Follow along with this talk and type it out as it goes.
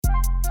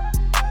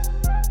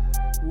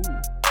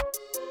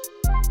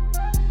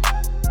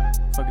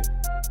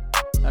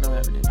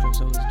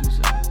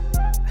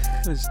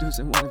Let's do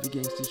some wannabe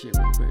gangster shit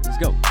real quick. Let's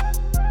go.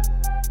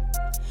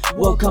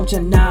 Welcome to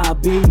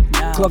Nabi,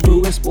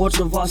 covering sports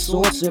of all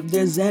sorts. If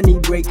there's any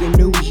breaking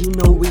news, you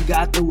know we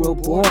got the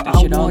report.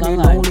 Our one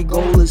and only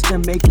goal is to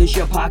make this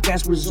your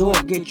podcast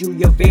resort. Get you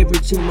your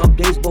favorite team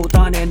updates, both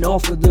on and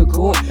off of the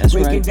court.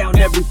 Breaking down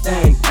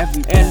everything.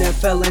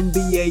 NFL,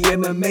 NBA,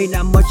 MMA.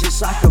 Not much a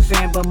soccer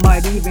fan, but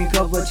might even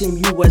cover Team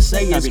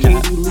USA. Is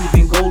KD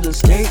leaving Golden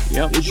State?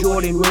 Is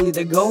Jordan really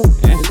the GOAT?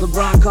 Is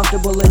LeBron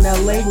comfortable in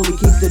LA? Will he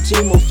keep the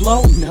team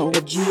afloat?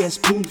 If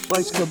GSP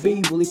fights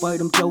Khabib, will he fight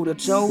him toe to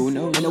toe? Who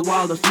knows? In a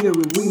Wilder Fury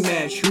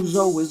rematch, who's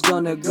always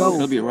gonna go?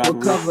 It'll be a We'll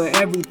rivalry. cover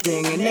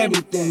everything and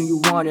anything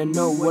you wanna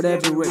know.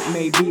 Whatever it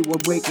may be, we'll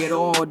break it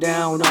all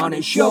down on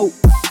a show.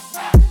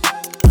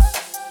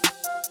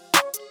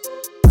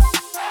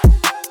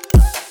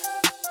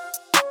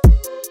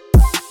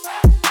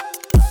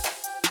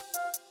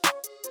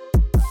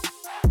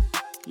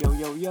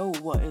 Yo,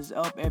 what is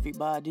up,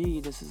 everybody?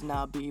 This is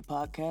Nabi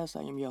Podcast.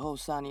 I am your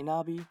host, Sani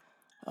Nabi.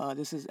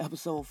 This is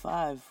episode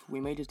 5.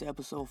 We made it to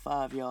episode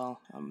 5,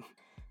 y'all. I'm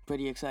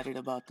pretty excited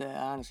about that.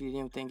 I honestly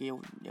didn't think it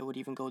would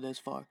even go this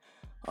far.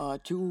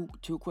 Two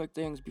quick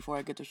things before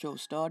I get the show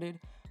started.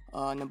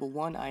 Number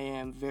one, I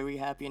am very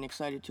happy and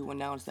excited to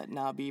announce that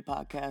Nabi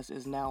Podcast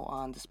is now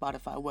on the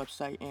Spotify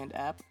website and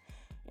app.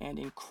 And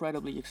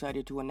incredibly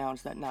excited to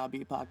announce that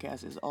Nabi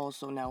Podcast is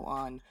also now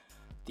on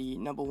the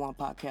number one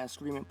podcast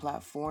streaming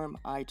platform,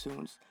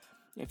 iTunes.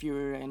 If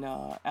you're an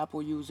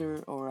Apple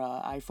user or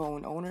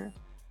iPhone owner,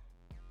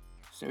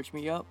 search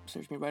me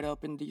right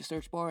up in the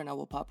search bar and I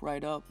will pop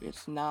right up.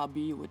 It's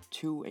Nabi with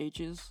 2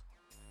 H's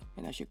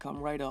and that should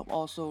come right up.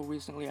 Also,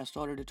 recently I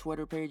started a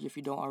Twitter page. If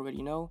you don't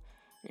already know,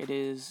 it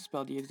is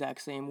spelled the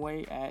exact same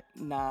way, at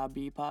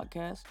Nabi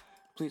Podcast.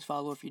 Please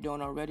follow if you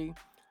don't already.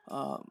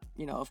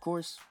 Of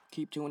course,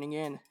 keep tuning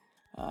in.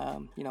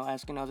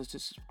 Asking others to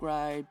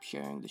subscribe,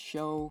 sharing the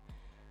show.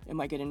 It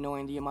might get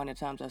annoying the amount of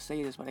times I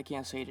say this, but I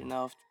can't say it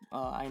enough.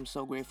 I am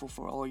so grateful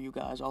for all you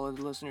guys, all of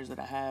the listeners that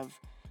I have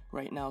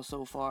right now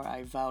so far.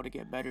 I vow to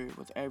get better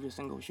with every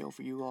single show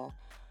for you all.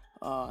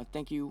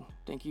 Thank you,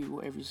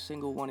 every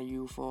single one of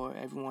you, for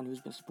everyone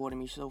who's been supporting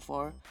me so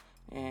far.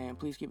 And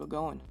please keep it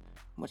going.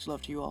 Much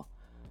love to you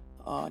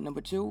all.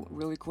 Number 2,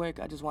 really quick,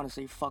 I just want to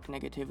say fuck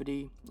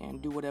negativity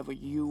and do whatever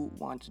you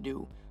want to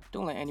do.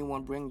 Don't let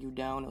anyone bring you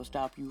down or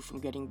stop you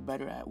from getting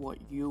better at what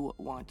you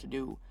want to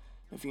do.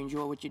 If you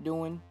enjoy what you're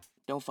doing,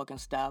 don't fucking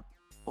stop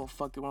or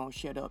fuck your own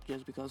shit up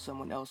just because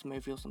someone else may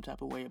feel some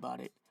type of way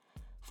about it.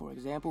 For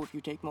example, if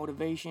you take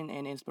motivation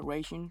and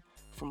inspiration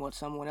from what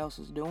someone else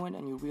is doing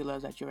and you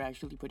realize that you're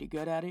actually pretty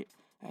good at it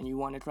and you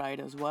want to try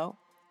it as well,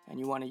 and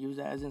you want to use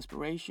that as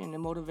inspiration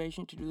and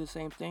motivation to do the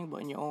same thing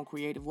but in your own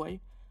creative way,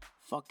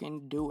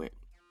 fucking do it.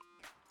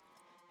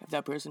 If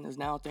that person is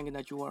now thinking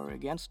that you are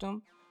against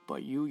them,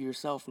 but you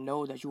yourself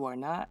know that you are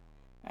not,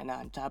 and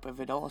on top of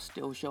it all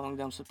still showing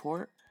them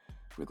support,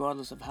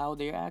 regardless of how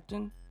they're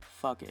acting,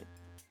 fuck it.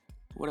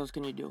 What else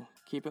can you do?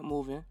 Keep it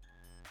moving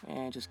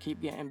and just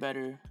keep getting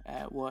better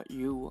at what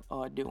you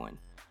are doing.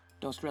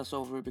 Don't stress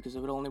over it because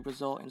it would only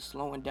result in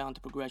slowing down the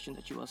progression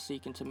that you are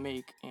seeking to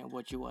make and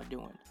what you are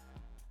doing.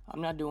 I'm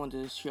not doing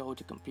this show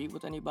to compete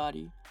with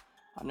anybody.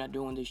 I'm not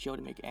doing this show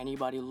to make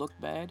anybody look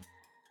bad.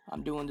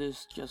 I'm doing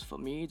this just for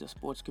me, the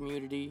sports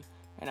community,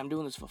 and I'm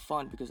doing this for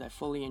fun because I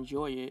fully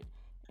enjoy it.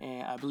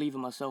 And I believe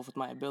in myself with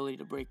my ability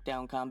to break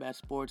down combat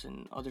sports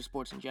and other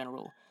sports in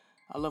general.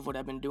 I love what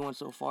I've been doing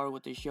so far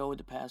with this show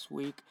the past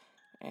week,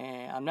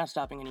 and I'm not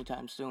stopping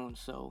anytime soon,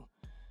 so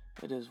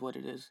it is what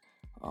it is.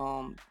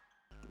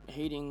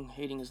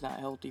 Hating is not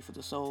healthy for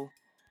the soul,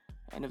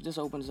 and if this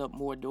opens up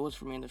more doors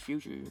for me in the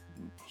future,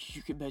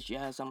 you can bet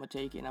your ass I'm gonna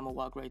take it and I'm gonna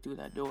walk right through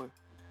that door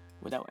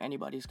without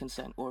anybody's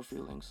consent or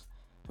feelings.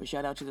 But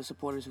shout out to the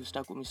supporters who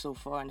stuck with me so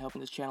far and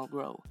helping this channel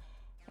grow.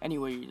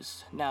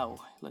 Anyways, now,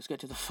 let's get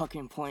to the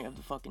fucking point of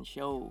the fucking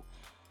show.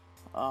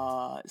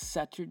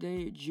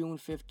 Saturday, June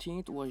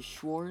 15th was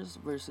Schwarz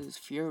versus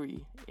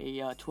Fury,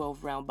 a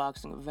 12-round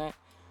boxing event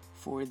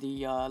for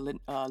the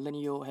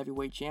Lineal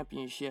Heavyweight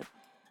Championship.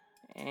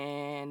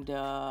 And,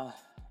 turns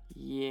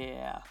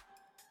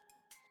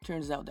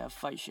out that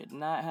fight should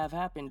not have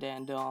happened,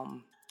 and,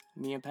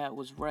 me and Pat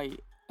was right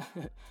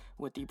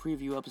with the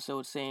preview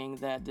episode saying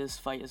that this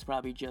fight is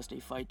probably just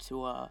a fight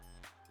to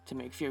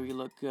make Fury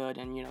look good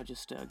and,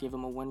 just give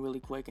him a win really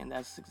quick, and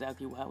that's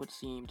exactly how it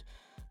seemed.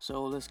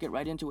 So let's get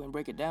right into it and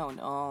break it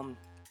down.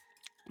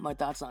 My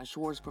thoughts on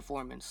Schwarz's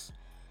performance.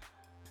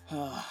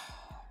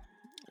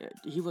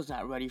 He was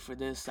not ready for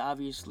this.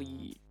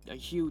 Obviously, a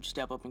huge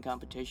step up in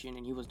competition,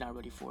 and he was not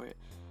ready for it.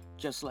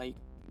 Just like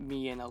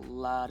me and a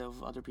lot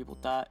of other people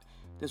thought.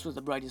 This was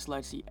the brightest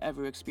lights he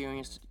ever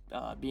experienced,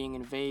 being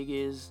in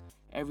Vegas.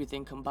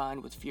 Everything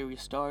combined with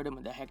Fury's stardom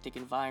and the hectic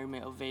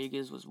environment of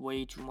Vegas was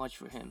way too much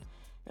for him.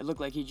 It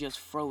looked like he just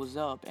froze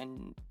up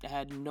and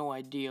had no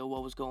idea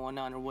what was going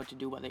on or what to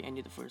do by the end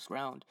of the first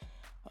round.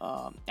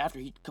 After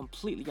he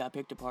completely got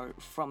picked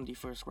apart from the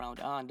first round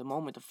on, the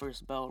moment the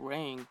first bell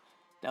rang,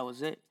 that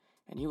was it.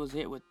 And he was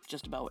hit with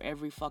just about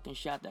every fucking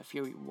shot that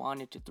Fury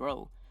wanted to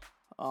throw.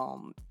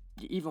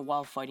 even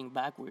while fighting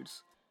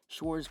backwards.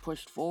 Schwartz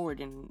pushed forward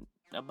in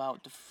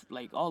about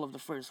all of the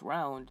first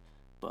round,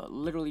 but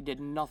literally did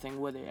nothing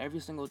with it. Every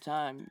single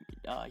time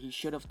he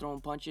should have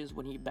thrown punches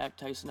when he backed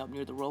Tyson up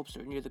near the ropes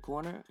or near the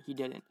corner, he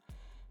didn't.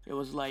 It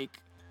was like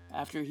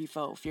after he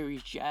felt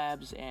Fury's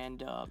jabs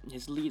and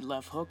his lead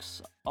left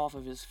hooks off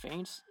of his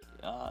feints,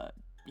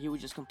 he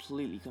was just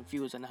completely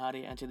confused on how to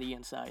enter the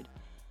inside.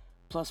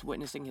 Plus,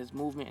 witnessing his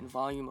movement and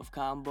volume of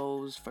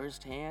combos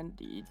firsthand,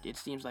 it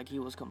seems like he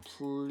was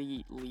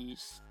completely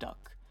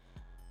stuck.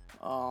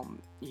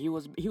 He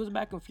was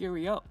backing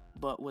Fury up,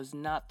 but was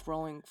not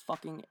throwing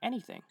fucking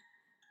anything,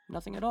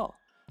 nothing at all.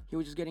 He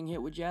was just getting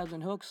hit with jabs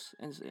and hooks,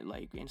 and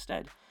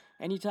instead,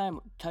 anytime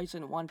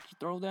Tyson wanted to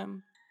throw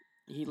them,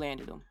 he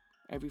landed them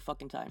every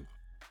fucking time.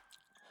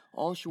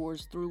 All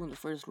Schwartz threw in the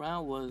first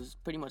round was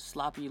pretty much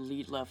sloppy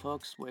lead left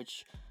hooks,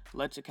 which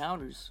led to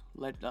counters,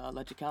 led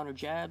to counter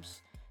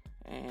jabs,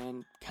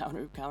 and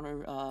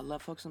counter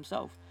left hooks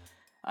himself.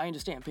 I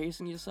understand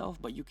pacing yourself,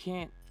 but you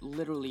can't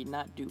literally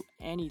not do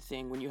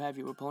anything when you have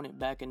your opponent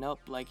backing up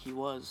like he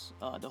was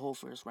the whole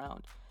first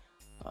round.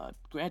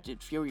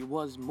 Granted, Fury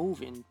was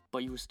moving,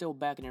 but you were still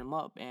backing him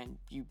up, and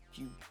you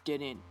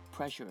didn't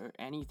pressure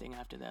anything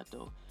after that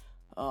though.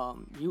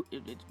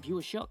 He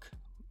was shook.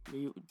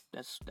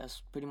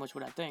 That's pretty much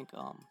what I think.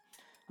 I'm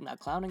not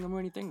clowning him or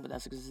anything, but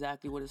that's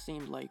exactly what it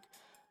seemed like.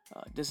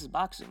 This is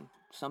boxing.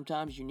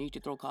 Sometimes you need to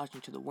throw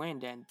caution to the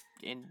wind, and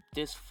in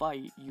this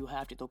fight, you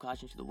have to throw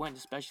caution to the wind,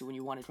 especially when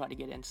you want to try to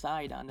get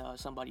inside on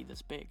somebody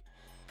that's big.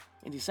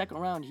 In the second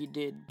round, he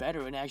did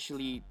better and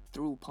actually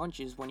threw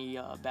punches when he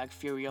backed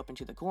Fury up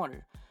into the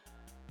corner.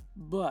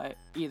 But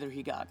either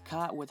he got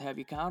caught with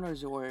heavy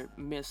counters or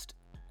missed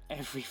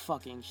every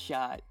fucking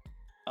shot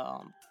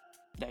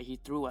that he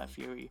threw at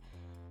Fury.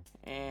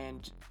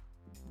 And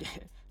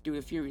due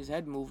to Fury's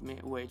head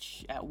movement,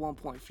 which at one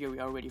point Fury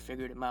already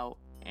figured him out,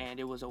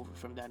 and it was over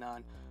from then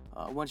on.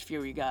 Once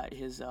Fury got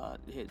his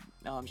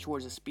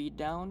Schwartz's speed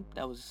down,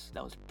 that was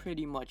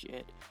pretty much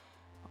it.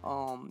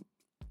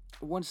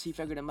 Once he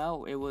figured him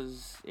out, it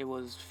was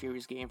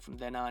Fury's game from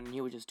then on.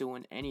 He was just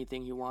doing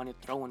anything he wanted,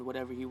 throwing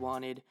whatever he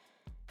wanted,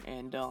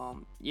 and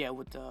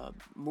with the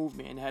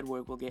movement and head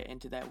work, we'll get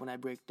into that when I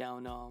break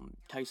down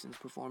Tyson's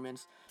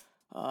performance.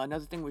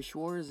 Another thing with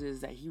Schwartz is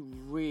that he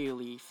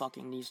really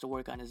fucking needs to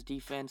work on his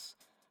defense.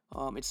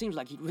 It seems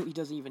like he really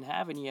doesn't even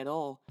have any at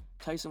all.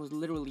 Tyson was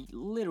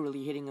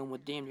literally hitting him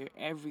with damn near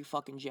every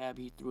fucking jab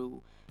he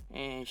threw,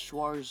 and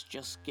Schwartz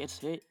just gets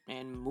hit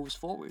and moves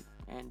forward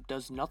and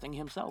does nothing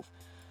himself.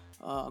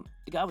 The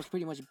guy was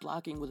pretty much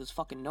blocking with his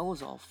fucking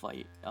nose all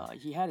fight.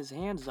 He had his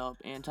hands up,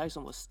 and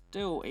Tyson was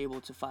still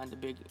able to find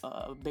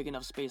a big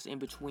enough space in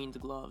between the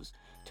gloves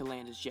to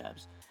land his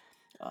jabs.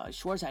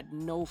 Schwartz had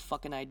no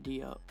fucking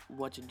idea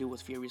what to do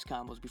with Fury's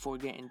combos before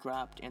getting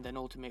dropped and then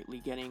ultimately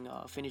getting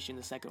finished in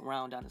the second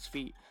round on his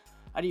feet.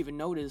 I didn't even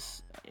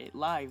notice it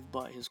live,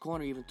 but his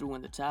corner even threw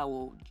in the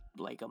towel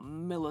like a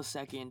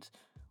millisecond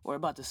or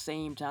about the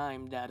same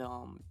time that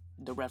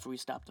the referee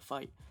stopped the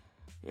fight.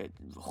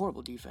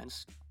 Horrible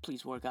defense.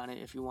 Please work on it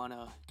if you want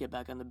to get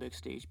back on the big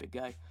stage, big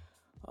guy.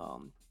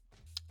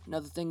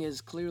 Another thing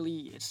is,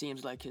 clearly it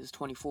seems like his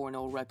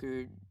 24-0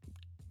 record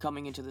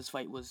coming into this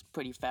fight was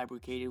pretty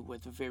fabricated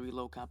with very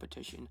low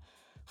competition.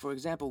 For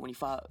example, when he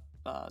fought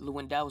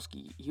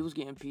Lewandowski, he was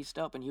getting pieced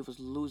up and he was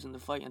losing the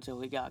fight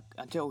until he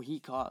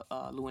caught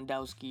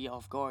Lewandowski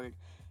off guard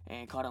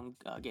and caught him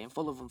getting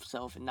full of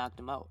himself and knocked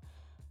him out.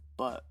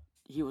 But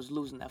he was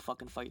losing that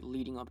fucking fight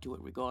leading up to it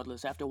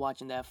regardless. After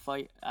watching that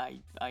fight,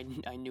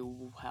 I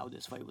knew how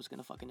this fight was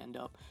gonna fucking end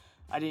up.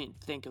 I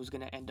didn't think it was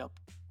gonna end up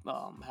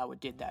how it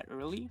did that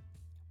early,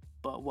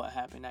 but what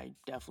happened, I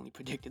definitely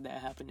predicted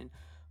that happening.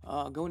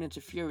 Going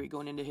into Fury,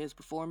 going into his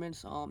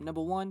performance,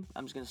 number one,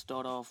 I'm just going to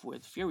start off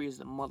with Fury is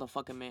the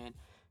motherfucking man.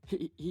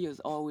 He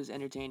is always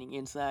entertaining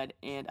inside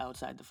and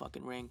outside the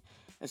fucking ring,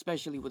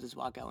 especially with his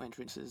walkout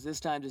entrances. This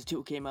time, this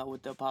dude came out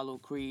with the Apollo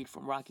Creed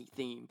from Rocky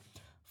theme.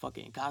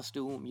 Fucking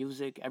costume,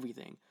 music,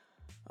 everything.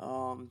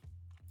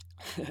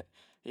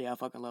 Yeah, I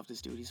fucking love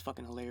this dude. He's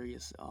fucking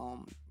hilarious.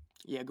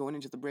 Going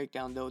into the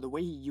breakdown, though, the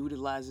way he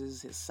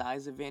utilizes his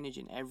size advantage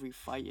in every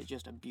fight is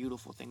just a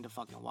beautiful thing to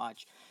fucking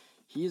watch.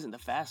 He isn't the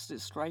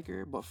fastest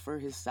striker, but for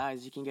his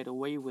size, he can get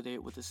away with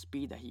it with the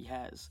speed that he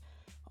has.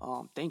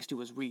 Thanks to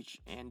his reach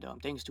and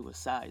thanks to his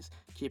size,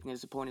 keeping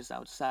his opponents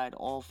outside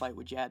all fight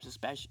with jabs,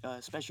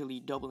 especially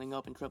doubling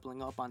up and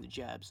tripling up on the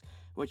jabs,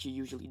 which he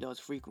usually does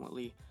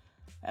frequently.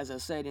 As I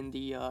said in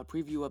the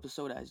preview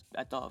episode,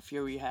 I thought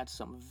Fury had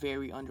some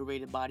very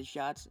underrated body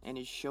shots, and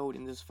it showed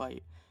in this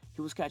fight.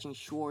 He was catching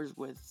Schwartz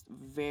with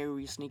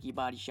very sneaky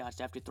body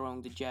shots after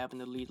throwing the jab and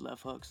the lead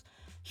left hooks.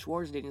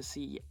 Schwartz didn't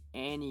see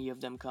any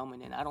of them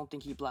coming, and I don't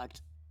think he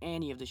blocked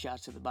any of the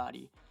shots to the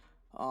body,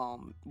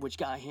 which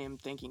got him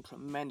thinking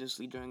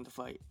tremendously during the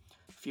fight.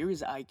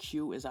 Fury's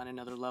IQ is on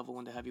another level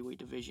in the heavyweight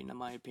division, in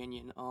my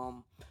opinion.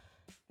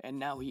 And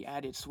now he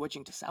added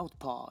switching to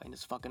southpaw in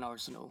his fucking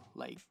arsenal.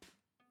 Like,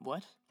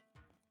 what?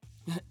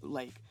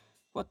 Like,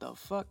 what the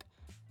fuck?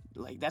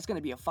 Like, that's going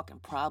to be a fucking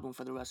problem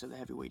for the rest of the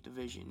heavyweight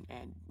division,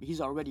 and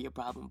he's already a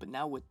problem. But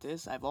now with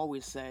this, I've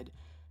always said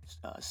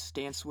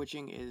stance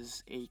switching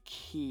is a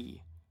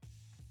key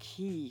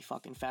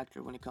fucking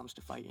factor when it comes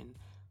to fighting.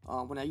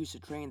 When I used to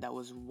train, that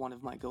was one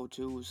of my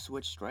go-tos.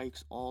 Switch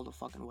strikes all the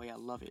fucking way. I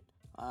love it.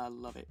 I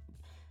love it.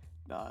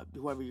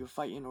 Whoever you're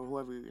fighting or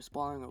whoever you're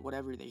sparring or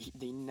whatever,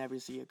 they never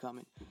see it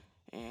coming.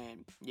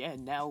 And yeah,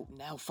 now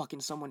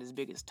fucking someone as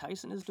big as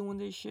Tyson is doing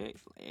this shit,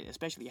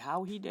 especially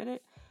how he did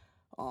it.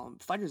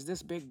 Fighters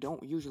this big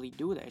don't usually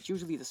do that. It's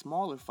usually the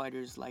smaller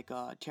fighters like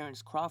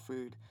Terrence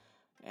Crawford,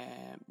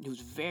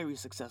 who's very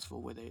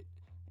successful with it.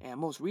 And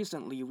most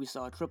recently, we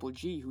saw Triple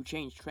G, who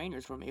changed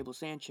trainers from Abel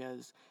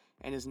Sanchez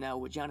and is now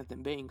with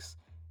Jonathan Banks.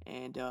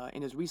 And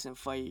in his recent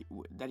fight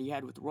that he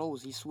had with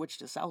Rose, he switched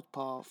to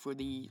southpaw for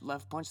the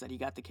left punch that he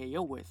got the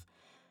KO with.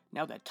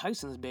 Now that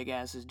Tyson's big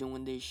ass is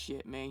doing this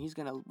shit, man, he's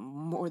gonna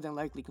more than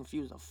likely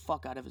confuse the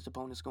fuck out of his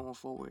opponents going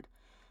forward.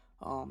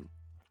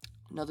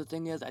 Another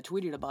thing is, I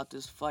tweeted about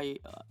this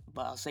fight,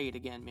 but I'll say it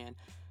again, man.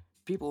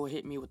 People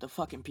hit me with the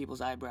fucking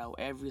people's eyebrow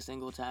every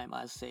single time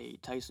I say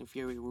Tyson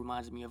Fury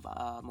reminds me of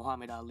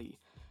Muhammad Ali.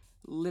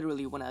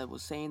 Literally, when I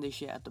was saying this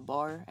shit at the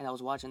bar and I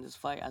was watching this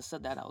fight, I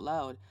said that out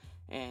loud.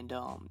 And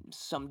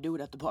some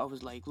dude at the bar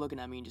was like looking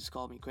at me and just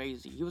called me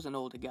crazy. He was an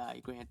older guy,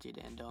 granted,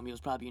 and he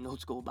was probably an old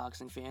school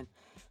boxing fan,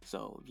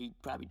 so he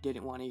probably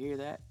didn't want to hear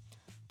that.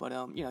 But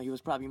he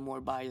was probably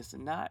more biased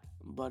than not.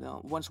 But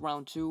once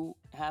round 2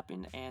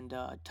 happened and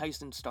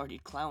Tyson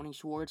started clowning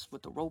Schwartz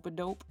with the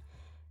rope-a-dope,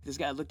 this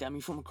guy looked at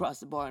me from across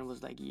the bar and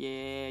was like,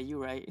 "Yeah, you're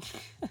right."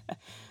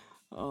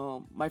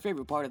 My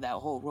favorite part of that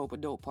whole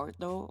rope-a-dope part,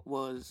 though,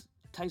 was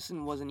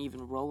Tyson wasn't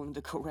even rolling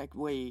the correct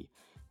way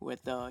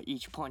with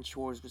each punch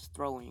Schwartz was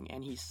throwing,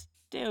 and he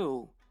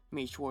still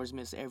made Schwartz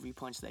miss every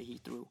punch that he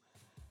threw.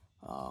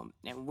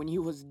 And when he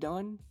was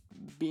done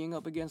being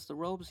up against the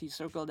ropes, he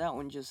circled out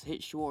and just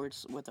hit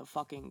Schwartz with a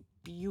fucking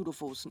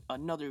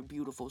another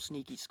beautiful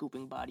sneaky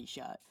scooping body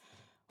shot,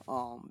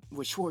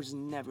 which Schwartz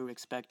never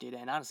expected,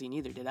 and honestly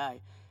neither did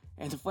I.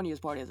 And the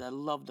funniest part is I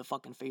love the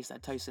fucking face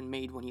that Tyson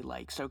made when he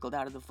like circled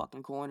out of the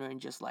fucking corner and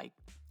just like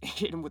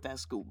hit him with that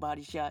scoop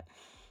body shot.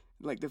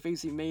 Like the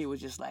face he made was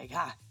just like,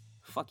 "Ha,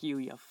 fuck you,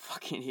 you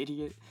fucking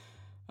idiot."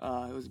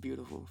 It was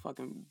beautiful,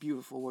 fucking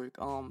beautiful work.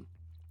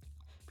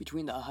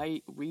 Between the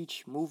height,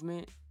 reach,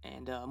 movement,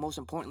 and most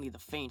importantly the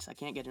feints, I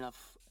can't get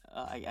enough.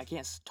 I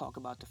can't talk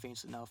about the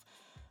feints enough.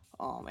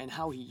 And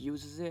how he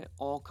uses it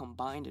all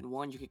combined in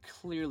one, you can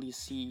clearly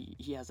see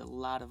he has a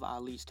lot of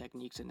Ali's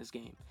techniques in this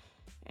game.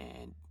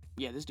 And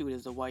yeah, this dude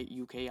is the white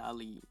UK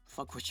Ali.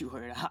 Fuck what you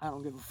heard. I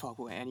don't give a fuck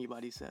what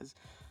anybody says.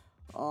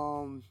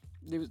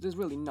 There's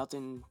really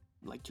nothing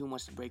like too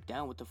much to break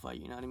down with the fight.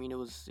 You know what I mean? It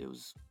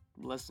was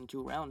less than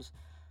 2 rounds.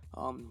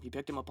 He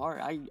picked him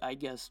apart. I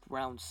guessed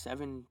round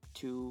 7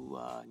 to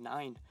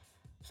 9.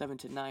 7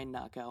 to 9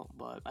 knockout,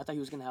 but I thought he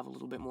was gonna have a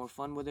little bit more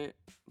fun with it,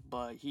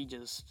 but he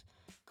just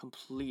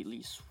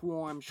completely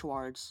swarmed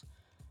Schwartz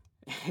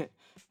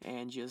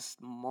and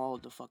just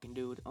mauled the fucking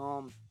dude.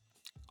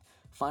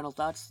 Final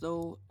thoughts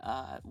though.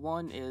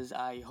 One is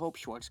I hope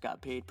Schwartz got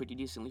paid pretty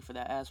decently for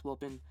that ass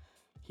whooping.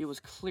 He was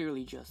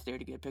clearly just there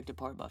to get picked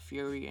apart by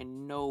Fury,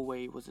 and no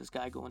way was this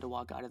guy going to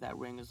walk out of that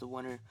ring as the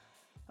winner.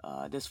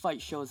 This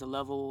fight shows the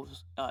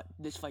levels.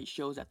 This fight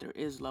shows that there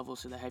is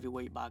levels to the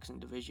heavyweight boxing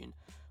division.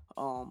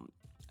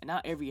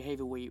 Not every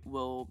heavyweight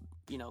will,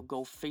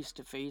 go face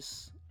to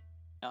face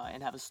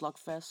and have a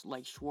slugfest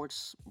like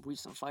Schwartz's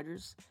recent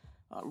fighters,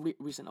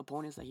 recent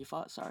opponents that he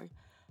fought. Sorry,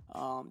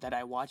 that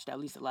I watched at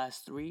least the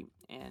last 3,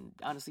 and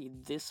honestly,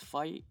 this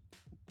fight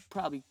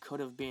probably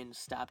could have been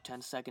stopped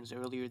 10 seconds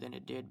earlier than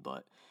it did,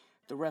 but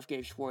the ref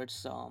gave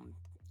Schwartz a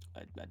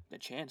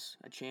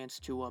chance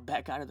to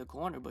back out of the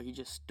corner, but he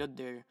just stood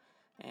there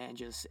and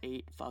just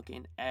ate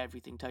fucking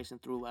everything Tyson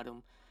threw at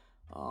him.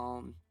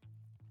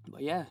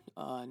 But yeah,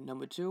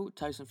 number 2,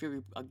 Tyson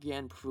Fury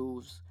again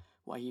proves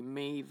why he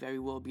may very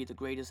well be the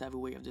greatest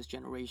heavyweight of this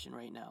generation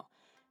right now.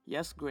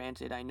 Yes,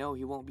 granted, I know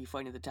he won't be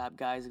fighting the top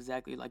guys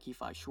exactly like he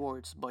fought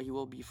Schwartz, but he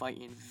will be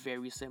fighting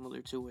very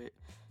similar to it,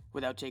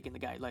 without taking the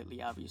guy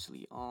lightly,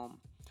 obviously.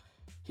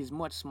 He's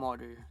much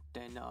smarter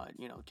than,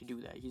 to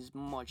do that. He's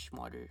much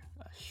smarter.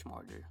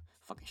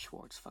 Fucking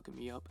Schwartz fucking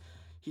me up.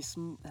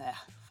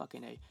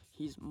 Fucking A.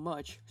 He's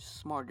much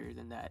smarter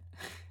than that.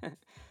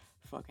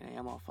 Fucking A,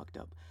 I'm all fucked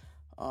up.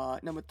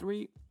 Number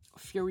 3,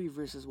 Fury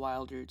versus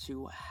Wilder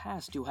 2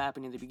 has to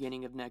happen in the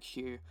beginning of next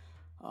year.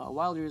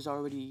 Wilder is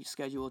already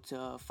scheduled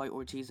to fight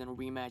Ortiz in a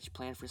rematch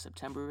planned for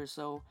September or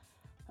so.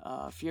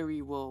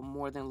 Fury will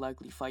more than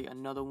likely fight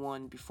another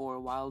one before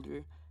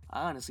Wilder.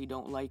 I honestly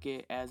don't like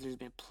it, as there's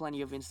been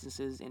plenty of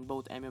instances in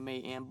both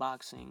MMA and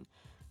boxing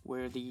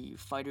where the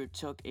fighter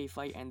took a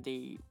fight and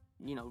they,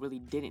 really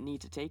didn't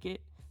need to take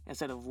it,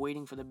 instead of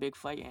waiting for the big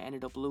fight and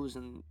ended up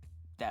losing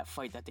that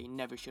fight that they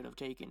never should have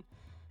taken.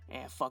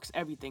 And fucks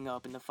everything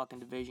up in the fucking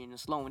division and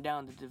slowing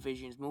down the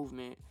division's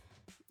movement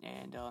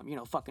and,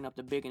 fucking up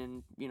the big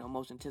and,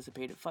 most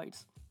anticipated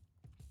fights.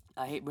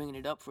 I hate bringing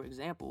it up, for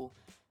example,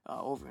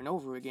 over and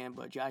over again,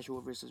 but Joshua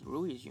versus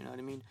Ruiz, you know what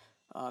I mean?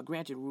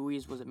 Granted,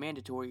 Ruiz was a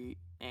mandatory,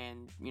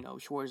 and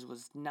Schwarz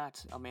was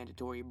not a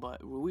mandatory,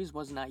 but Ruiz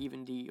was not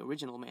even the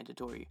original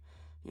mandatory.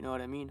 You know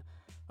what I mean?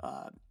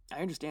 I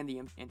understand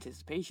the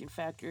anticipation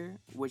factor,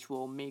 which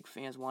will make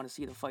fans want to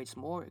see the fights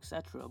more,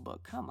 etc.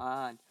 But come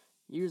on,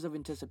 years of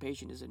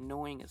anticipation is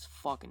annoying as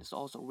fuck, and it's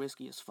also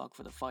risky as fuck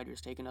for the fighters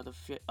taking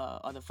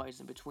other fights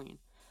in between.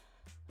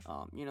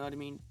 You know what I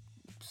mean?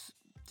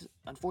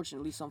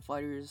 Unfortunately, some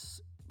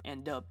fighters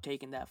end up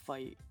taking that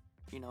fight,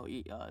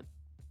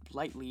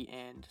 lightly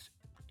and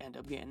end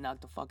up getting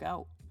knocked the fuck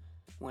out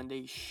when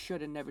they should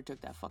have never took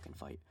that fucking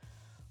fight.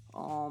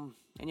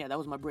 And yeah, that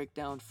was my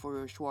breakdown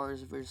for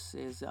Schwarz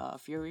versus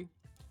Fury.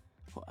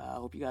 I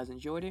hope you guys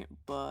enjoyed it,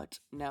 but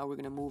now we're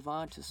going to move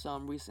on to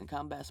some recent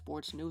combat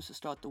sports news to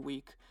start the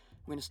week.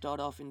 We're going to start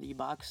off in the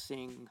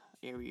boxing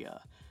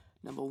area.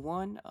 Number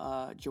one,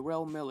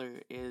 Jarrell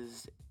Miller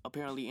is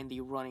apparently in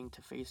the running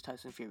to face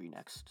Tyson Fury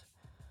next.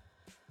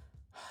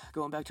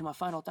 Going back to my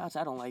final thoughts,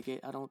 I don't like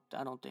it. I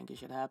don't think it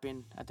should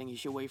happen. I think he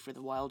should wait for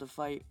the Wilder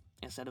fight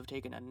instead of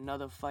taking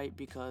another fight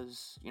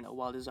because,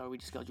 Wilder's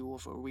already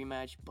scheduled for a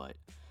rematch, but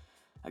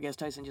I guess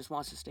Tyson just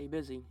wants to stay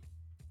busy.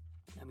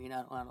 I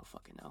don't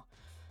fucking know.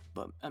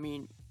 But,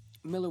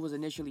 Miller was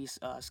initially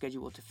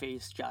scheduled to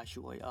face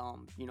Joshua.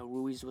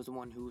 Ruiz was the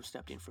one who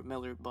stepped in for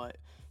Miller, but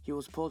he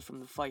was pulled from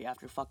the fight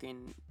after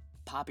fucking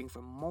popping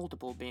for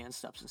multiple banned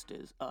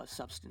substances,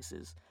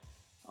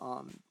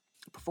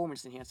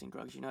 performance-enhancing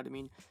drugs, you know what I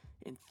mean?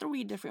 In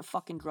 3 different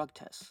fucking drug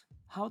tests.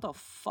 How the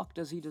fuck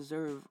does he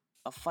deserve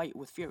a fight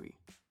with Fury?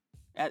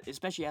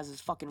 Especially as his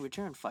fucking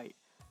return fight.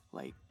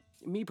 Like,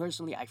 me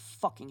personally, I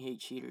fucking hate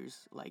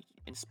cheaters. Like,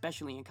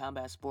 especially in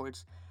combat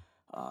sports.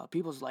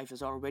 People's life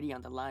is already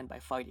on the line by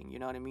fighting, you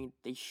know what I mean?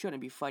 They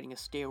shouldn't be fighting a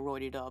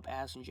steroided up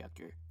ass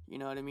injector, you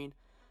know what I mean?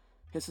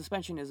 His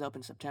suspension is up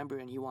in September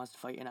and he wants to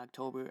fight in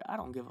October. I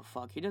don't give a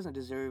fuck. He doesn't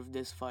deserve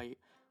this fight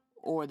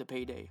or the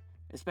payday,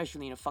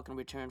 especially in a fucking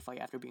return fight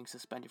after being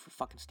suspended for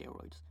fucking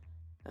steroids.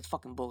 That's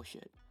fucking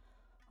bullshit.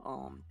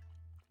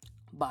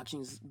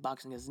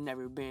 Boxing has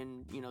never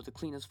been, the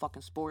cleanest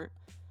fucking sport,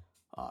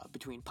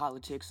 between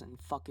politics and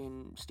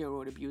fucking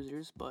steroid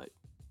abusers, but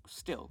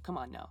still, come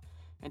on now.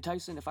 And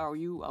Tyson, if I were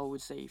you, I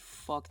would say,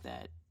 fuck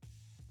that.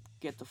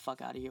 Get the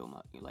fuck out of here,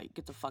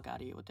 get the fuck out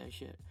of here with that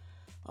shit.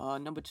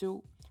 Number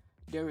 2,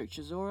 Derek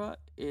Chisora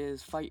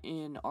is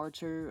fighting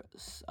Artur,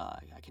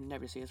 I can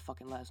never say his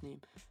fucking last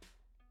name,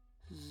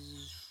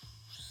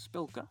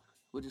 Szpilka.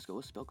 We'll just go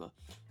with Szpilka.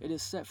 It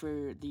is set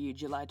for the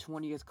July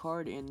 20th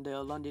card in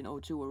the London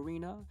O2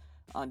 Arena.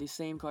 On the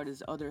same card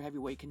as other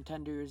heavyweight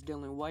contenders,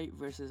 Dylan White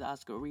versus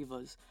Oscar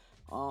Rivas.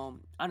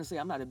 Honestly,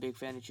 I'm not a big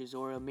fan of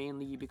Chisora,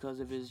 mainly because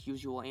of his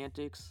usual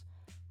antics.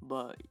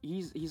 But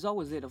he's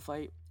always there to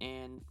fight.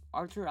 And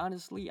Artur,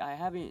 honestly, I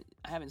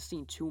haven't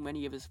seen too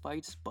many of his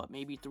fights, but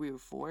maybe 3 or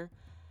 4.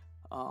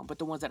 But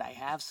the ones that I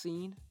have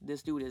seen,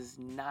 this dude is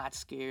not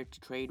scared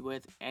to trade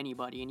with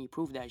anybody, and he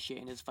proved that shit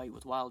in his fight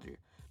with Wilder.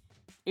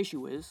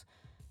 Issue is,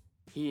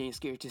 he ain't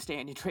scared to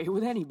stand and trade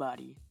with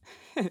anybody.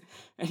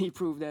 And he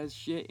proved that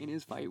shit in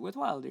his fight with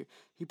Wilder.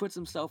 He puts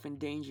himself in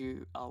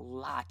danger a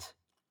lot,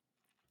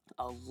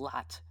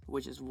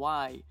 which is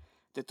why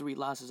the 3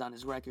 losses on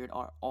his record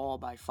are all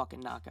by fucking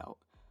knockout.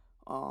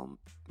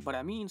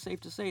 But safe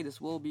to say, this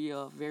will be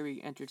a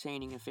very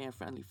entertaining and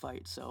fan-friendly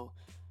fight, so,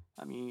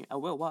 I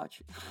will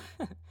watch.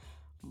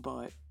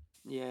 But,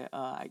 yeah,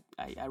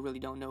 I really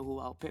don't know who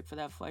I'll pick for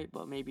that fight,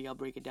 but maybe I'll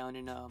break it down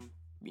in, a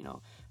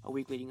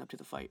week leading up to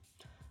the fight.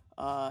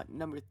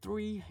 Number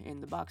 3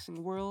 in the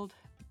boxing world,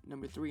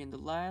 number 3 in the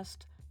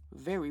last,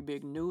 very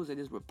big news. It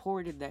is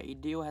reported that a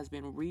deal has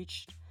been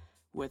reached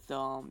with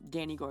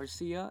Danny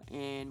Garcia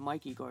and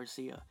Mikey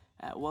Garcia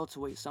at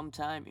welterweight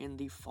sometime in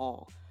the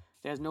fall.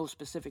 There's no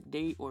specific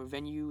date or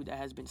venue that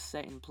has been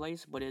set in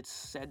place, but it's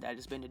said that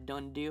it's been a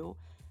done deal,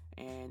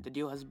 and the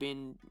deal has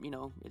been,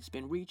 it's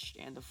been reached,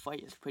 and the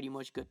fight is pretty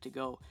much good to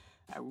go.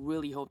 I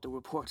really hope the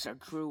reports are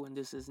true and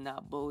this is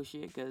not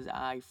bullshit, because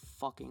I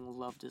fucking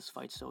love this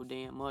fight so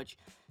damn much.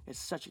 It's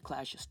such a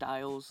clash of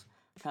styles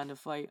kind of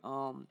fight.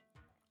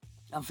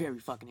 I'm very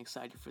fucking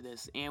excited for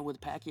this. And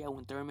with Pacquiao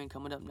and Thurman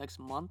coming up next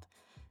month,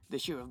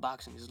 this year of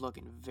boxing is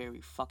looking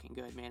very fucking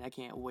good, man. I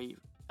can't wait.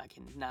 I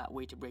cannot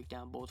wait to break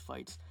down both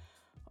fights.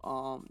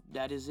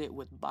 That is it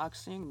with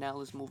boxing. Now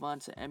let's move on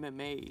to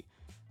MMA.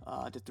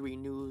 The 3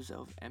 news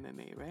of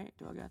MMA, right?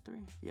 Do I got 3?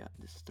 Yeah,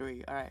 this is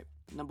 3. All right.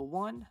 Number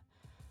 1,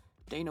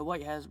 Dana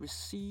White has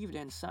received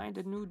and signed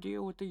a new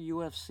deal with the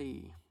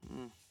UFC.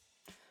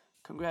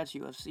 Congrats,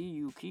 UFC.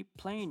 You keep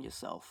playing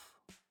yourself.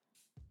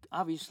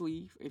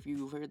 Obviously, if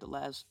you've heard the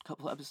last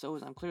couple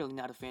episodes, I'm clearly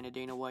not a fan of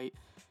Dana White.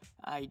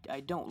 I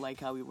don't like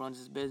how he runs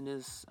his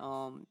business.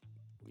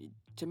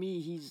 To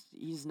me,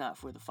 he's not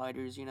for the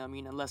fighters, you know what I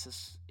mean?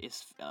 Unless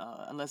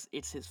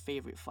it's his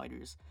favorite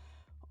fighters.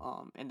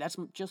 And that's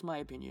just my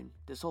opinion.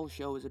 This whole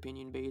show is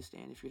opinion based,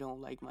 and if you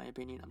don't like my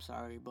opinion, I'm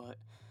sorry, but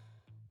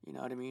you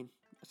know what I mean?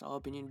 It's all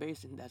opinion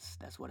based, and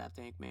that's what I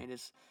think, man.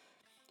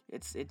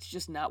 It's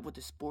just not what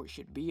the sport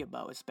should be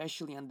about,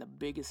 especially on the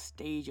biggest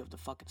stage of the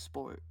fucking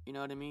sport. You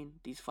know what I mean?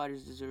 These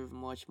fighters deserve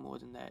much more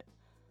than that.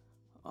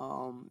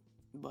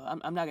 But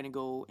I'm not gonna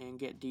go and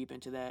get deep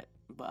into that.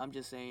 But I'm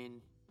just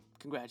saying,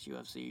 congrats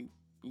UFC,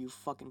 you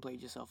fucking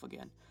played yourself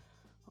again.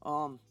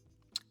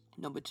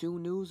 Number 2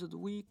 news of the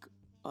week,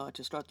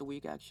 to start the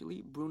week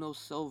actually, Bruno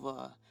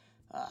Silva.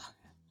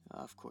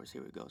 Of course,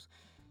 here it goes.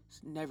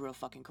 It's never a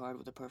fucking card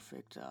with a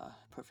perfect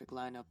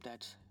lineup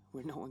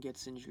where no one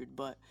gets injured.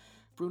 But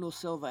Bruno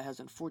Silva has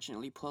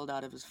unfortunately pulled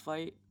out of his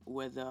fight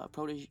with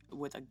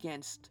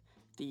against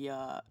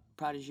the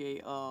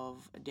protege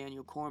of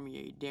Daniel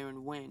Cormier,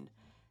 Darren Wynn,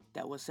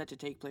 that was set to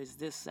take place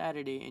this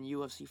Saturday in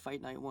UFC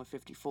Fight Night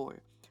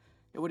 154.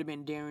 It would have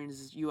been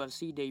Darren's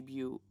UFC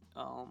debut,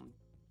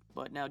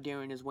 but now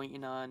Darren is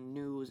waiting on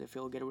news if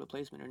he'll get a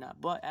replacement or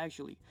not. But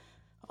actually,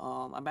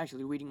 I'm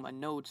actually reading my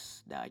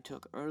notes that I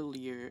took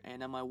earlier,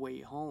 and on my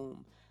way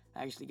home,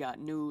 I actually got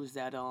news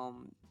that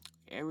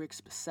Eric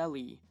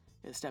Spicelli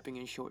is stepping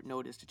in short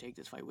notice to take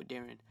this fight with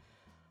Darren.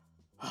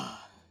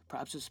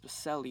 Props to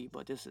Spicelli,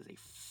 but this is a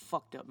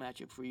fucked up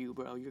matchup for you,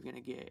 bro. You're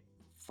gonna get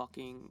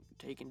fucking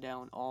taken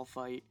down all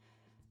fight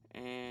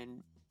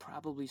and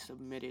probably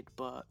submitted,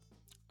 but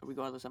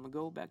regardless, I'm gonna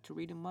go back to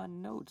reading my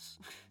notes.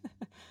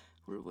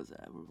 Where was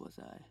I?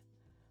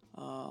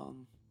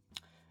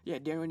 Yeah,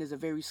 Darren is a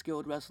very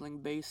skilled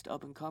wrestling-based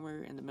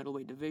up-and-comer in the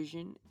middleweight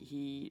division.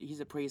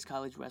 He's a praised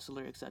college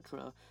wrestler,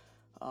 etc.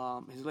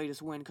 His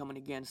latest win coming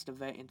against the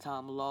vet and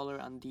Tom Lawler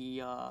on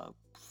the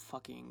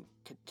fucking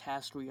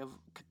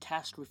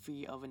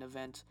catastrophe of an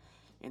event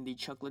in the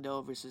Chuck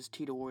Liddell versus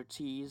Tito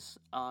Ortiz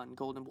on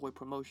Golden Boy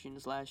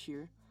Promotions last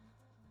year.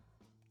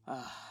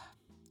 That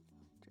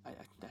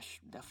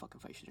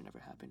fucking fight should have never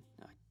happened.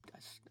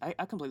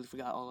 I completely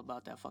forgot all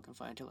about that fucking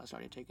fight until I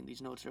started taking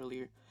these notes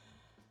earlier.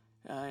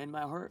 And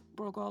my heart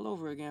broke all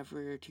over again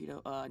for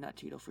Tito. Not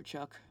Tito, for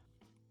Chuck.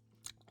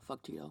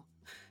 Fuck Tito.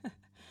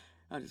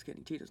 I'm just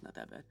kidding. Tito's not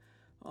that bad.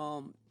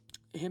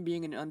 Him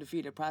being an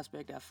undefeated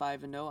prospect at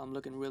 5-0, I'm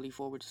looking really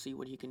forward to see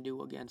what he can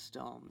do against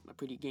a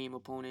pretty game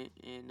opponent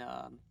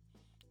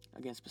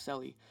against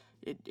Spicelli.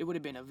 It would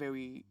have been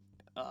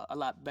a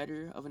lot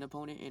better of an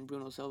opponent in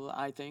Bruno Silva,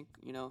 I think.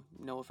 No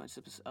offense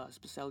to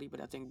Spicelli,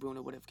 but I think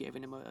Bruno would have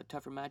given him a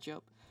tougher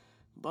matchup.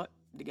 But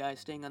the guy's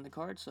staying on the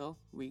card, so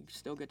we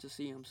still get to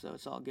see him, so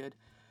it's all good.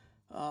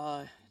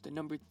 The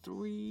number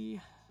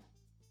 3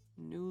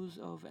 news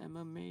of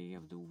MMA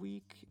of the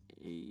week.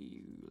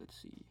 Let's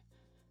see.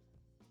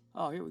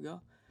 Oh, here we go.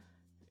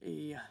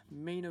 A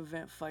main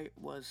event fight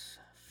was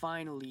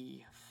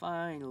finally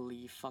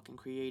fucking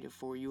created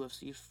for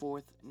UFC's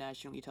 4th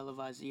nationally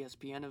televised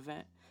ESPN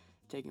event,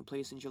 taking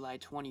place in July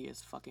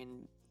 20th,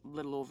 fucking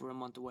little over a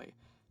month away.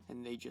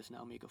 And they just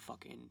now make a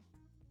fucking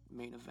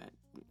main event.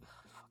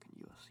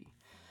 Fucking UFC.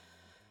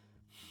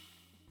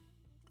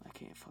 I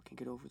can't fucking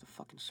get over the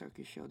fucking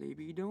circus show they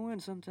be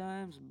doing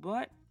sometimes.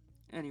 But,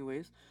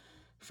 anyways,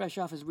 fresh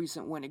off his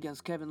recent win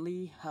against Kevin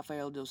Lee,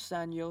 Rafael Dos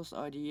Anjos,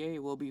 RDA,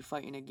 will be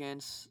fighting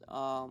against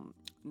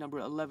number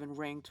 11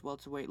 ranked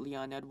welterweight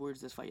Leon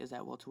Edwards. This fight is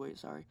at welterweight,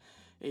 sorry.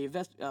 A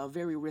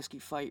very risky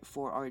fight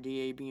for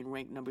RDA, being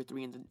ranked number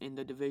 3 in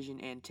the division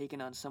and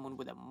taking on someone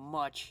with a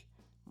much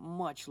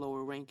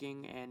lower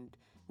ranking and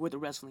with a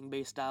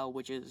wrestling-based style,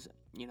 which is,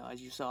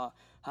 as you saw,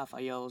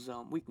 Rafael's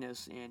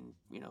weakness in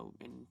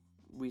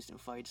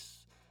recent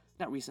fights.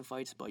 Not recent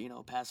fights, but,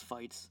 past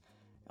fights.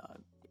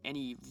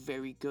 Any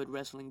very good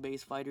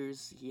wrestling-based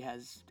fighters, he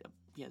has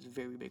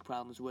very big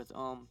problems with.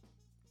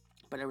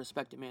 But I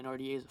respect it, man.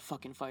 RDA is a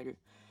fucking fighter.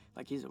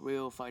 Like, he's a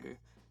real fighter.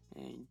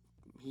 And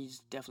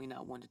he's definitely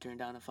not one to turn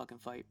down a fucking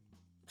fight.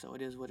 So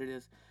it is what it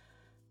is.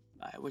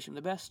 I wish him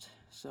the best.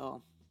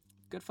 So,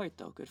 good fight,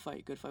 though. Good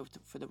fight. Good fight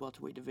for the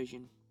welterweight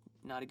division.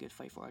 Not a good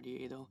fight for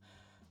RDA, though.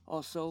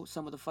 Also,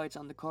 some of the fights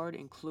on the card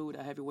include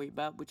a heavyweight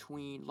bout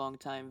between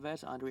longtime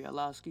vets Andrei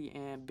Arlovski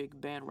and Big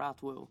Ben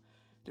Rothwell.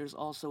 There's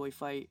also a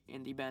fight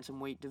in the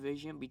bantamweight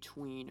division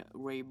between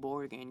Ray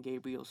Borg and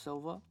Gabriel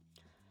Silva,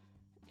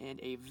 and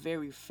a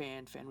very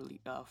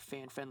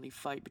fan-friendly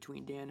fight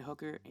between Dan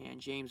Hooker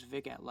and James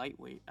Vick at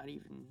lightweight. I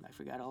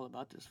forgot all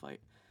about this fight.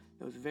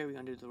 It was very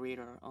under the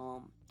radar.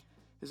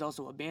 There's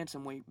also a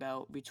bantamweight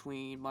bout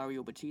between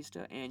Mario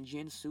Batista and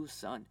Jin Soo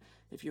Sun.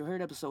 If you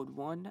heard episode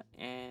 1,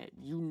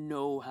 you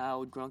know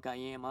how drunk I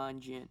am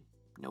on Jin.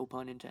 No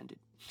pun intended.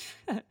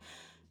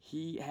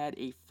 He had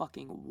a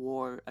fucking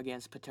war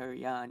against Petr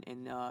Yan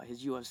in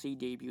his UFC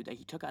debut that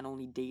he took on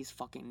only days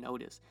fucking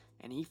notice.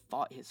 And he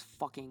fought his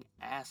fucking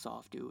ass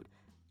off, dude.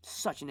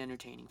 Such an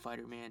entertaining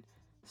fighter, man.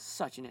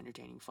 Such an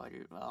entertaining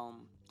fighter.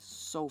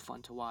 So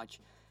fun to watch.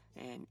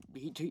 And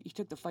he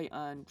took the fight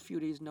on a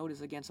few days'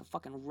 notice against a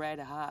fucking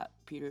red-hot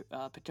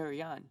Petr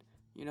Yan.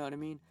 You know what I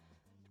mean?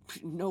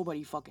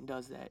 Nobody fucking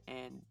does that.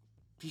 And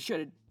he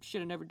should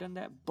have never done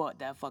that, but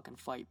that fucking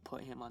fight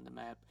put him on the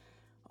map.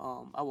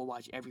 I will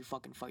watch every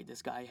fucking fight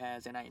this guy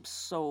has, and I am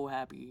so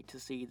happy to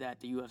see that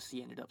the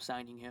UFC ended up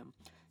signing him.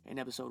 In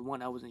episode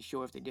 1, I wasn't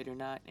sure if they did or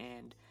not,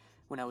 and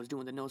when I was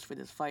doing the notes for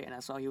this fight and I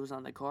saw he was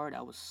on the card,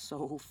 I was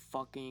so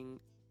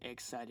fucking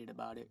excited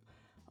about it.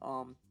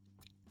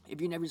 If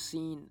you've never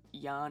seen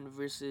Yan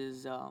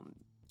versus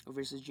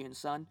Jin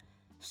Sun,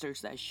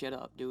 search that shit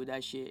up, dude.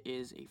 That shit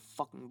is a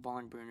fucking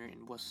barn burner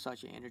and was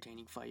such an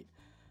entertaining fight.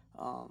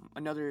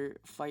 Another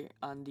fight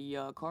on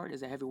the card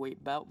is a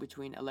heavyweight bout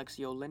between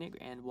Alexei Oleinik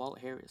and Walt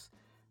Harris,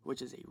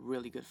 which is a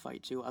really good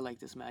fight too. I like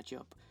this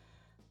matchup.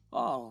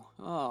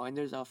 And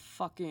there's a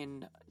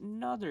fucking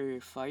another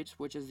fight,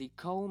 which is the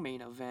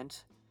co-main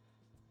event.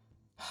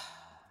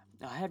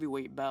 A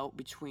heavyweight bout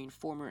between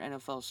former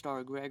NFL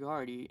star Greg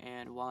Hardy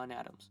and Juan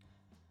Adams.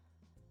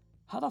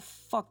 How the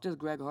fuck does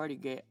Greg Hardy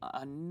get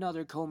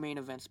another co-main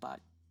event spot?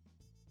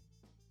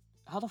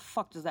 How the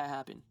fuck does that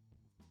happen?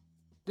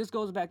 This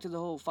goes back to the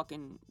whole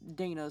fucking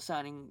Dana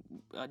signing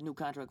a new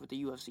contract with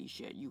the UFC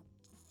shit.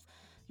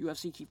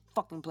 UFC keep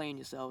fucking playing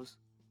yourselves.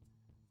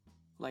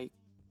 Like,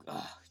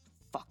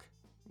 fuck.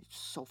 It's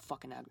so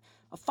fucking angry.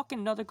 A fucking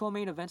another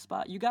co-main event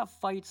spot. You got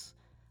fights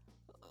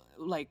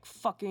like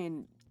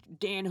fucking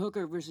Dan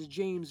Hooker versus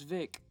James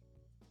Vick,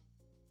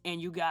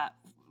 and you got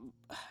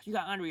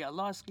Andrei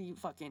Arlovski,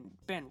 fucking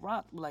Ben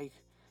Roth, like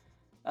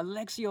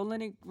Alexei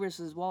Oleinik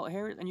versus Walt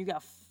Harris, and you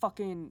got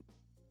fucking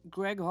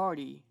Greg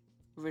Hardy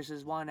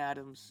versus Juan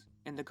Adams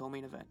in the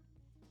co-main event.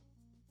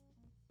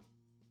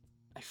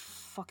 I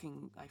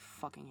fucking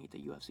hate the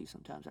UFC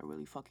sometimes. I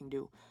really fucking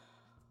do.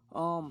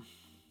 Only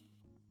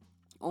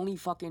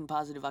fucking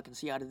positive I can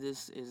see out of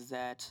this is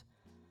that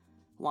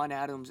Juan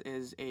Adams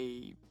is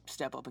a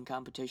step up in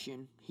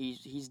competition.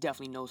 He's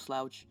definitely no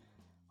slouch.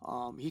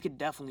 He could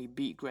definitely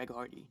beat Greg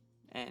Hardy,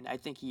 and I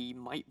think he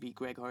might beat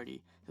Greg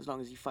Hardy as long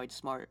as he fights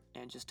smart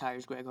and just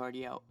tires Greg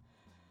Hardy out.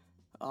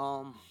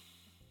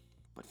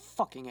 But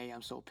fucking A,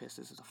 I'm so pissed.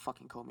 This is a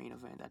fucking co-main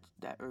event.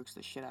 That irks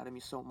the shit out of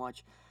me so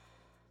much.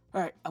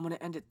 Alright, I'm gonna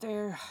end it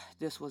there.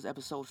 This was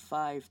episode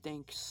 5.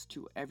 Thanks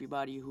to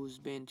everybody who's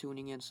been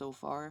tuning in so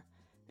far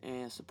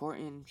and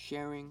supporting,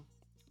 sharing,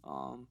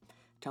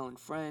 telling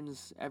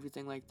friends,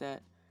 everything like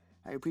that.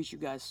 I appreciate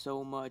you guys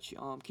so much.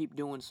 Keep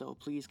doing so.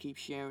 Please keep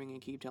sharing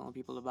and keep telling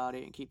people about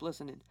it and keep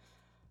listening.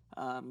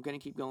 I'm gonna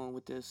keep going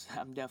with this.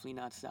 I'm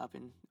definitely not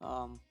stopping.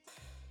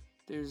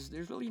 There's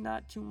really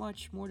not too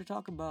much more to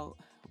talk about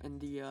in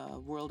the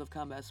world of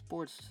combat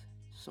sports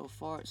so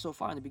far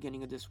in the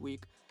beginning of this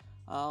week.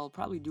 I'll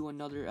probably do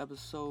another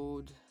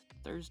episode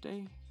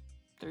Thursday,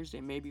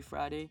 maybe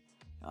Friday,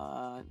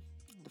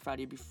 the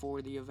Friday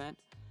before the event.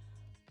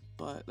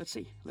 But let's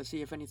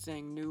see if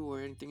anything new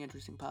or anything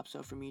interesting pops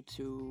up for me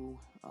to,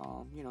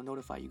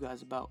 notify you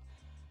guys about.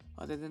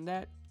 Other than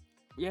that,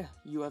 yeah,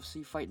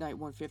 UFC Fight Night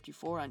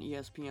 154 on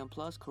ESPN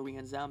Plus.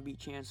 Korean Zombie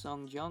Chan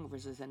Sung Jung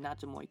versus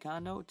Hinata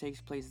Moicano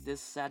takes place this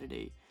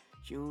Saturday,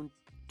 June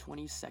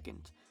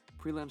 22nd.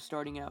 Prelims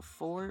starting at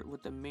 4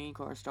 with the main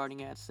card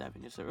starting at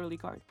 7. It's an early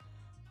card.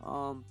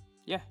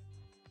 Yeah.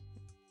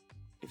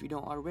 If you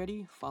don't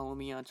already, follow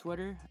me on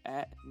Twitter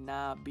at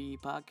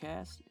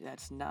NaBPodcast.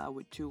 That's Na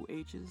with 2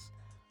 H's.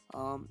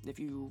 If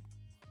you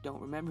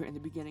don't remember in the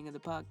beginning of the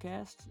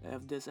podcast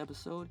of this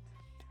episode,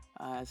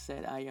 I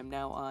said I am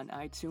now on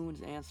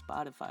iTunes and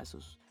Spotify, so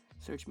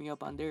search me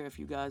up on there if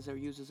you guys are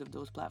users of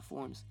those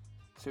platforms.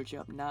 Search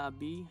up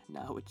NaB,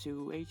 Na with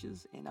 2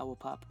 H's, and I will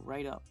pop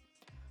right up.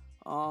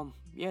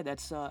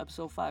 That's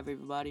episode 5,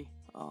 everybody.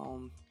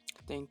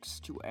 Thanks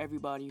to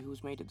everybody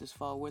who's made it this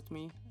far with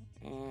me,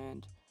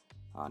 and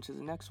on to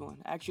the next one.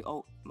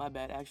 Actually, my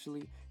bad.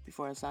 Actually,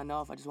 before I sign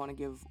off, I just want to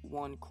give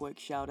one quick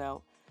shout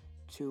out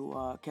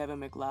to Kevin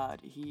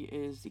McLeod. He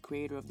is the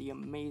creator of the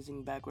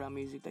amazing background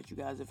music that you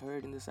guys have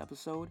heard in this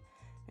episode,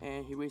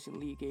 and he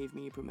recently gave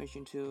me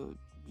permission to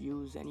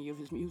use any of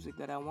his music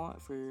that I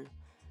want for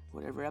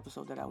whatever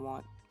episode that I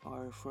want,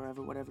 or for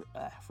whatever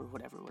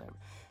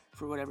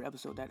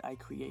episode that I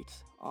create.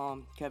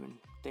 Kevin,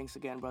 thanks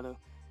again, brother.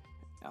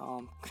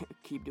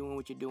 Keep doing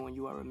what you're doing.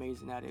 You are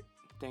amazing at it.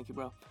 Thank you,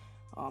 bro.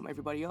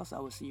 Everybody else, I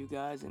will see you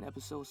guys in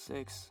episode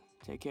 6.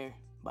 Take care.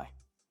 Bye.